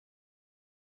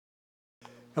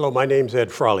Hello, my name's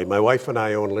Ed Frawley. My wife and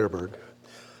I own Leerburg.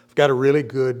 I've got a really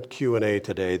good Q&A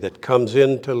today that comes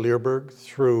into Leerburg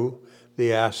through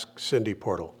the Ask Cindy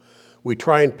portal. We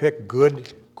try and pick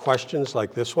good questions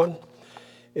like this one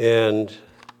and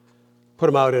put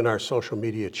them out in our social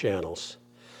media channels.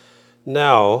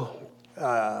 Now,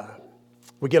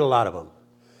 we get a lot of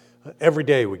them. Every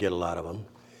day we get a lot of them.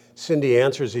 Cindy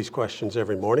answers these questions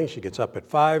every morning. She gets up at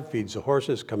 5, feeds the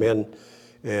horses, come in,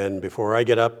 and before I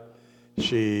get up,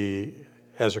 she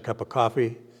has her cup of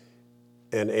coffee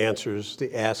and answers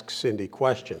the Ask Cindy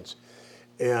questions.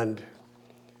 And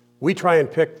we try and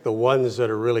pick the ones that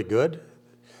are really good,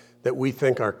 that we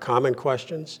think are common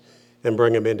questions, and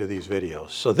bring them into these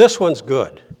videos. So this one's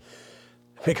good,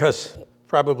 because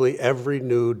probably every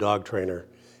new dog trainer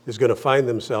is going to find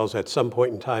themselves at some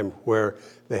point in time where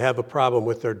they have a problem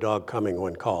with their dog coming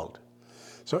when called.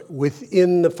 So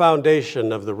within the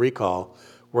foundation of the recall,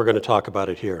 we're going to talk about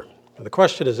it here. And the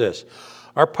question is this: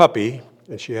 our puppy,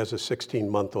 and she has a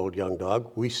 16-month-old young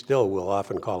dog, we still will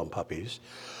often call them puppies.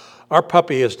 Our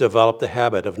puppy has developed the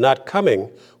habit of not coming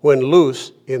when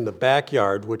loose in the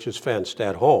backyard, which is fenced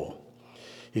at home.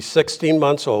 He's 16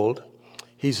 months old.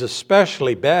 He's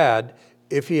especially bad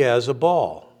if he has a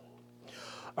ball.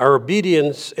 Our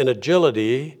obedience and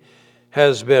agility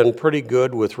has been pretty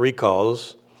good with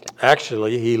recalls.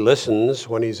 Actually, he listens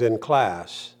when he's in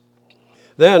class.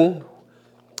 Then,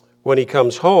 when he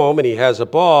comes home and he has a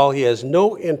ball, he has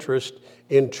no interest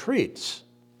in treats.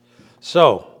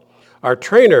 So, our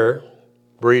trainer,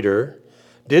 breeder,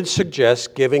 did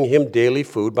suggest giving him daily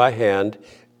food by hand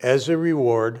as a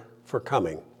reward for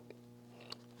coming.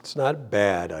 It's not a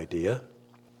bad idea.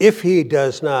 If he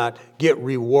does not get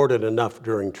rewarded enough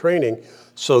during training,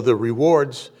 so the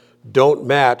rewards don't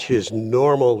match his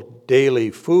normal daily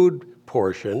food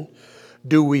portion,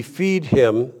 do we feed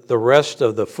him the rest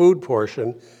of the food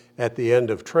portion at the end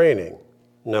of training?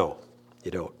 No, you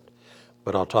don't.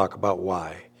 But I'll talk about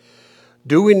why.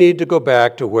 Do we need to go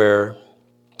back to where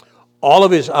all of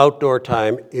his outdoor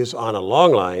time is on a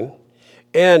long line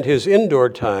and his indoor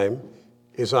time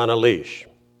is on a leash?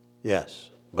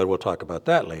 Yes, but we'll talk about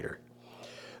that later.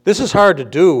 This is hard to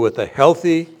do with a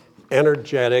healthy,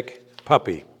 energetic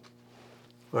puppy.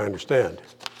 I understand.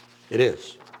 It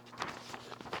is.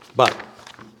 But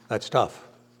that's tough.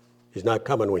 He's not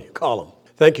coming when you call him.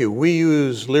 Thank you. We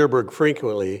use Leerburg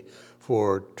frequently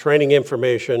for training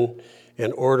information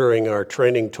and ordering our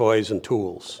training toys and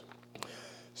tools.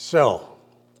 So,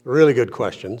 really good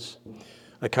questions.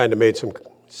 I kind of made some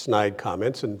snide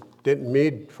comments and didn't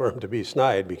mean for them to be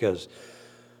snide because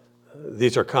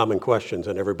these are common questions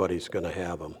and everybody's going to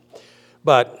have them.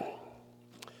 But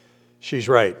she's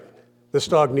right. This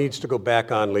dog needs to go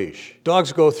back on leash.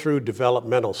 Dogs go through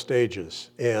developmental stages,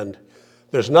 and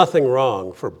there's nothing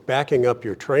wrong for backing up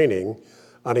your training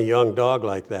on a young dog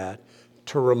like that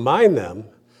to remind them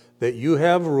that you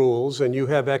have rules and you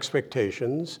have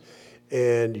expectations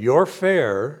and you're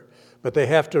fair, but they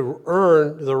have to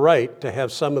earn the right to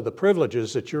have some of the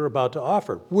privileges that you're about to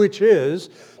offer, which is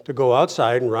to go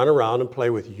outside and run around and play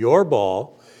with your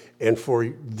ball and for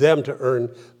them to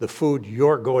earn the food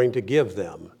you're going to give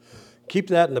them. Keep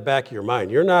that in the back of your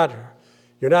mind. You're not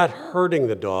hurting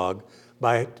the dog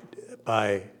by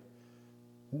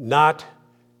not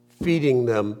feeding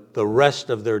them the rest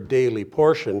of their daily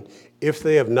portion if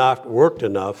they have not worked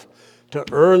enough to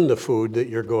earn the food that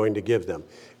you're going to give them.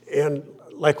 And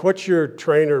like what your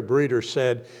trainer breeder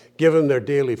said, give them their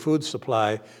daily food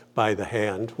supply by the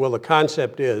hand. Well, the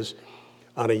concept is,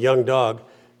 on a young dog,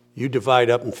 you divide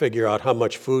up and figure out how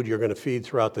much food you're going to feed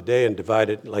throughout the day and divide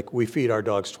it like we feed our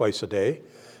dogs twice a day.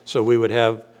 So we would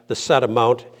have the set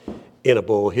amount in a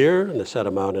bowl here and the set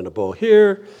amount in a bowl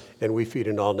here, and we feed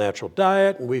an all-natural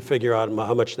diet, and we figure out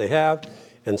how much they have.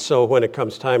 And so when it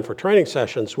comes time for training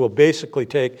sessions, we'll basically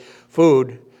take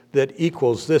food that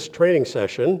equals this training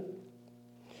session,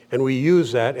 and we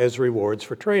use that as rewards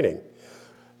for training.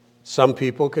 Some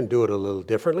people can do it a little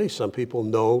differently. Some people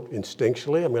know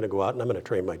instinctually, I'm going to go out and I'm going to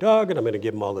train my dog and I'm going to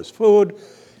give him all this food.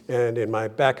 And in my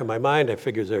back of my mind, I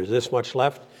figure there's this much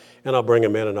left and I'll bring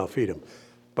him in and I'll feed him.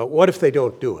 But what if they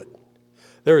don't do it?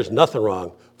 There is nothing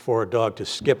wrong for a dog to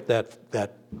skip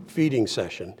that feeding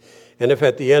session. And if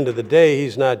at the end of the day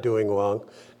he's not doing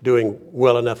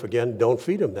well enough again, don't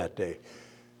feed him that day.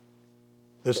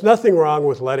 There's nothing wrong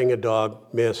with letting a dog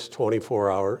miss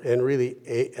 24 hours and really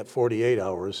 48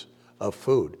 hours of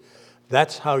food.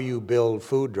 That's how you build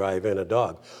food drive in a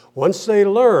dog. Once they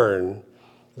learn,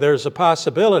 there's a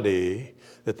possibility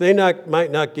that they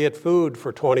might not get food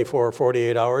for 24 or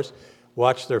 48 hours.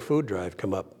 Watch their food drive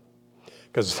come up.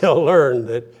 Because they'll learn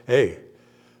that, hey,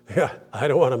 Yeah, I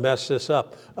don't want to mess this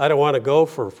up. I don't want to go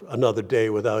for another day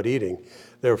without eating.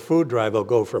 Their food drive will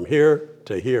go from here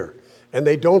to here. And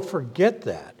they don't forget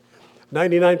that.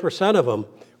 99% of them,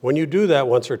 when you do that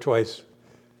once or twice,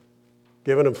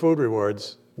 giving them food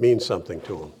rewards means something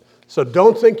to them. So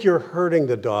don't think you're hurting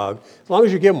the dog. As long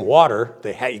as you give them water,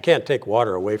 you can't take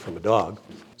water away from a dog.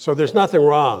 So there's nothing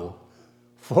wrong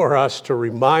for us to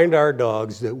remind our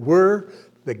dogs that we're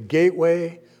the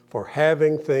gateway for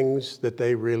having things that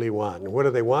they really want. And what do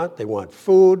they want? They want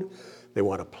food, they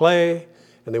want to play,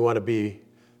 and they want to be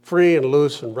free and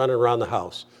loose and running around the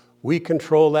house. We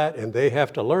control that, and they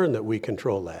have to learn that we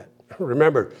control that.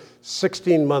 Remember,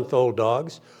 16-month-old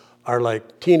dogs are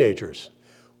like teenagers.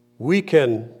 We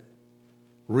can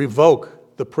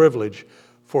revoke the privilege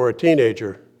for a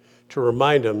teenager to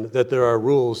remind them that there are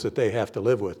rules that they have to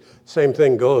live with. Same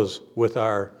thing goes with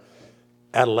our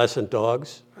adolescent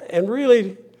dogs. And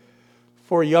really,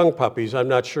 for young puppies, I'm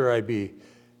not sure I'd be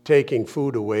taking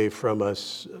food away from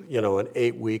us, an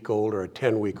 8-week-old or a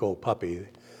 10-week-old puppy.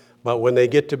 But when they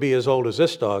get to be as old as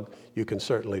this dog, you can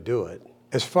certainly do it.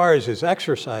 As far as his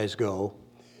exercise go,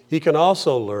 he can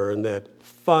also learn that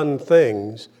fun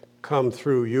things come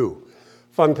through you.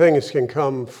 Fun things can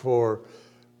come for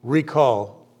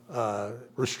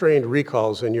restrained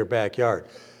recalls in your backyard.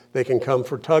 They can come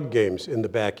for tug games in the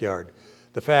backyard.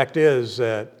 The fact is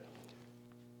that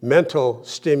mental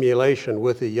stimulation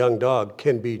with a young dog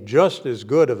can be just as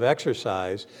good of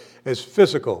exercise as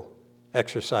physical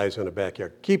exercise in a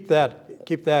backyard. Keep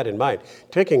that in mind.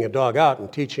 Taking a dog out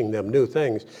and teaching them new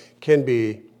things can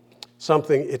be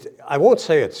something, I won't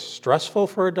say it's stressful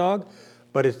for a dog,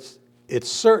 but it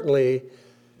certainly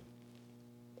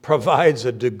provides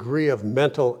a degree of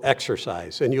mental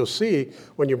exercise. And you'll see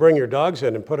when you bring your dogs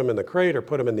in and put them in the crate or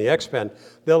put them in the X-Pen,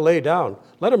 they'll lay down.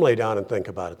 Let them lay down and think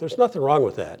about it. There's nothing wrong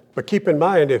with that. But keep in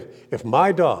mind, if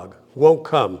my dog won't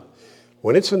come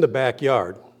when it's in the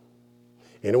backyard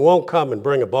and it won't come and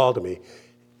bring a ball to me,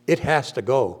 it has to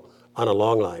go on a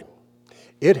long line.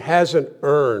 It hasn't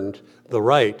earned the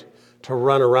right to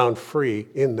run around free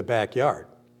in the backyard.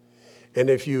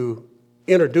 And if you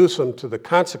introduce them to the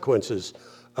consequences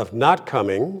of not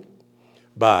coming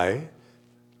by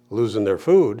losing their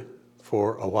food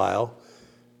for a while,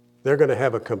 they're going to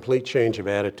have a complete change of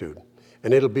attitude.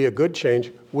 And it'll be a good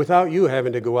change without you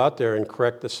having to go out there and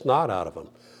correct the snot out of them.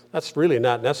 That's really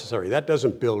not necessary. That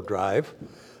doesn't build drive.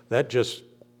 That just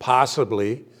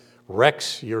possibly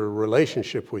wrecks your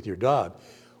relationship with your dog.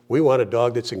 We want a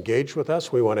dog that's engaged with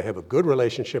us. We want to have a good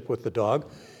relationship with the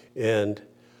dog. And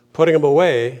putting them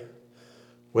away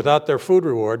without their food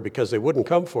reward because they wouldn't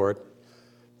come for it,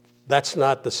 that's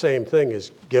not the same thing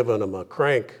as giving them a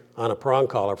crank on a prong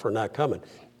collar for not coming.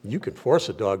 You can force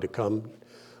a dog to come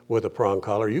with a prong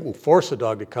collar. You can force a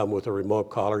dog to come with a remote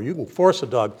collar. You can force a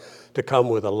dog to come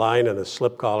with a line and a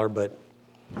slip collar, but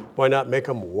why not make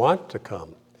them want to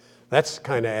come? That's the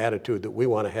kind of attitude that we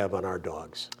want to have on our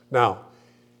dogs. Now,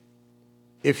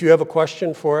 if you have a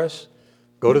question for us,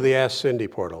 go to the Ask Cindy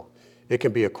portal. It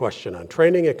can be a question on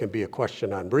training, it can be a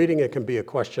question on breeding, it can be a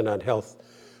question on health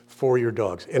for your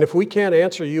dogs. And if we can't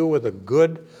answer you with a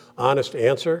good, honest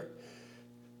answer,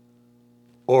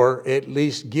 or at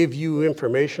least give you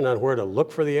information on where to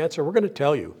look for the answer, we're going to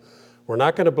tell you. We're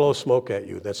not going to blow smoke at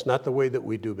you. That's not the way that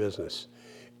we do business.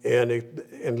 And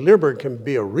Leerburg can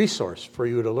be a resource for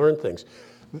you to learn things.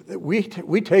 We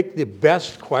take the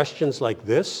best questions like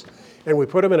this, and we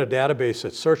put them in a database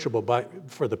that's searchable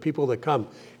for the people that come.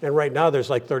 And right now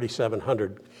there's like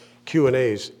 3,700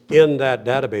 Q&As in that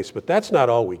database, but that's not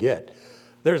all we get.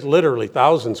 There's literally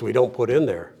thousands we don't put in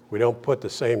there. We don't put the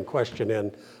same question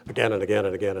in again and again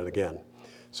and again and again.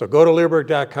 So go to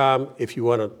Leerburg.com if you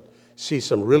want to see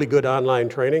some really good online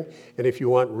training, and if you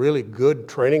want really good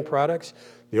training products.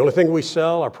 The only thing we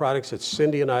sell are products that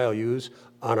Cindy and I will use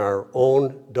on our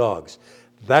own dogs.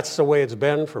 That's the way it's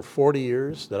been for 40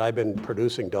 years that I've been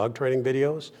producing dog training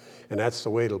videos, and that's the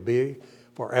way it'll be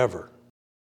forever.